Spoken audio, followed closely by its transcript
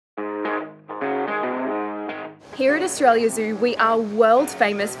Here at Australia Zoo, we are world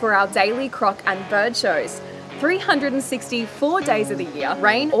famous for our daily croc and bird shows. 364 days of the year,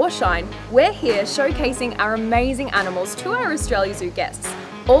 rain or shine, we're here showcasing our amazing animals to our Australia Zoo guests,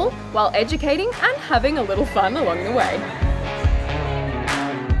 all while educating and having a little fun along the way.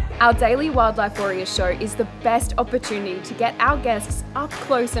 Our daily Wildlife Warriors show is the best opportunity to get our guests up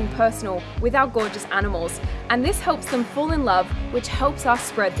close and personal with our gorgeous animals, and this helps them fall in love, which helps us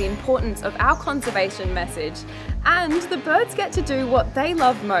spread the importance of our conservation message. And the birds get to do what they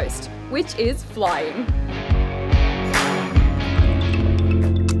love most, which is flying.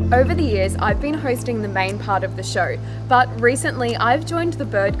 Over the years, I've been hosting the main part of the show, but recently I've joined the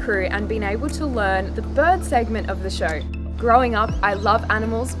bird crew and been able to learn the bird segment of the show. Growing up, I love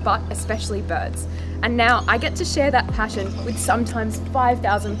animals, but especially birds. And now I get to share that passion with sometimes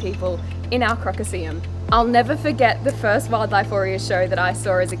 5,000 people in our Crocoseum. I'll never forget the first Wildlife Warriors show that I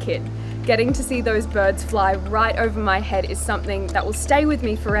saw as a kid. Getting to see those birds fly right over my head is something that will stay with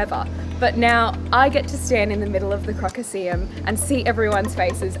me forever. But now I get to stand in the middle of the Crocoseum and see everyone's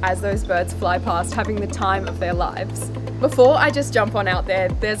faces as those birds fly past, having the time of their lives. Before I just jump on out there,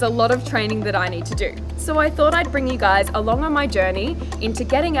 there's a lot of training that I need to do. So I thought I'd bring you guys along on my journey into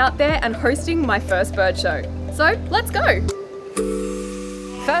getting out there and hosting my first bird show. So let's go!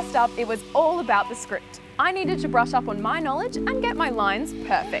 First up, it was all about the script. I needed to brush up on my knowledge and get my lines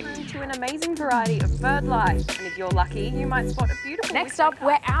perfect. To an amazing variety of bird life, and if you're lucky, you might spot a beautiful... Next up,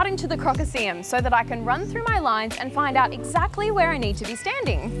 we're out into the Crocoseum so that I can run through my lines and find out exactly where I need to be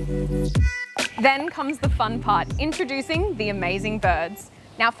standing. Then comes the fun part, introducing the amazing birds.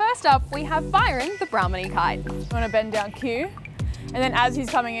 Now first up, we have Byron, the Brahminy kite. You want to bend down cue, and then as he's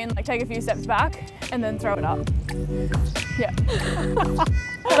coming in, take a few steps back, and then throw it up. Yeah.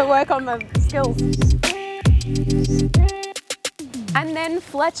 Gotta work on the skills. And then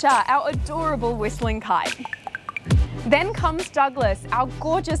Fletcher, our adorable whistling kite. Then comes Douglas, our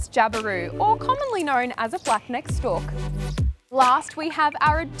gorgeous Jabiru, or commonly known as a black-necked stork. Last, we have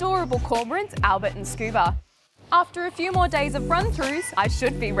our adorable cormorants, Albert and Scuba. After a few more days of run-throughs, I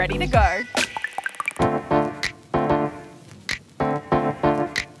should be ready to go.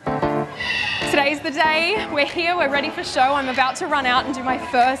 Today's the day, we're here, we're ready for show. I'm about to run out and do my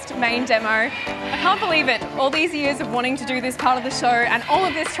first main demo. I can't believe it, all these years of wanting to do this part of the show and all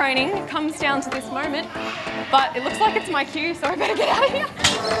of this training comes down to this moment, but it looks like it's my cue, so I better get out of here.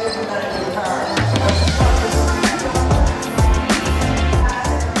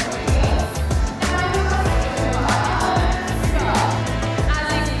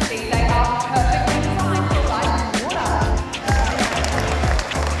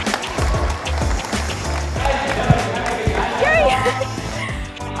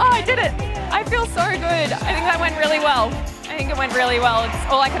 I did it! I feel so good. I think that went really well. I think it went really well.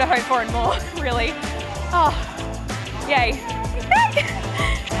 It's all I could have hoped for and more, really. Oh, yay.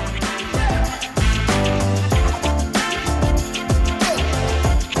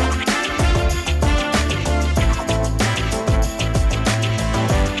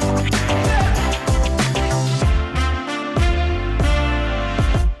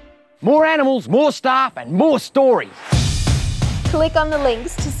 More animals, more staff, and more stories. Click on the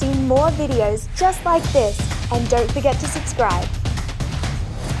links to see more videos just like this, and don't forget to subscribe.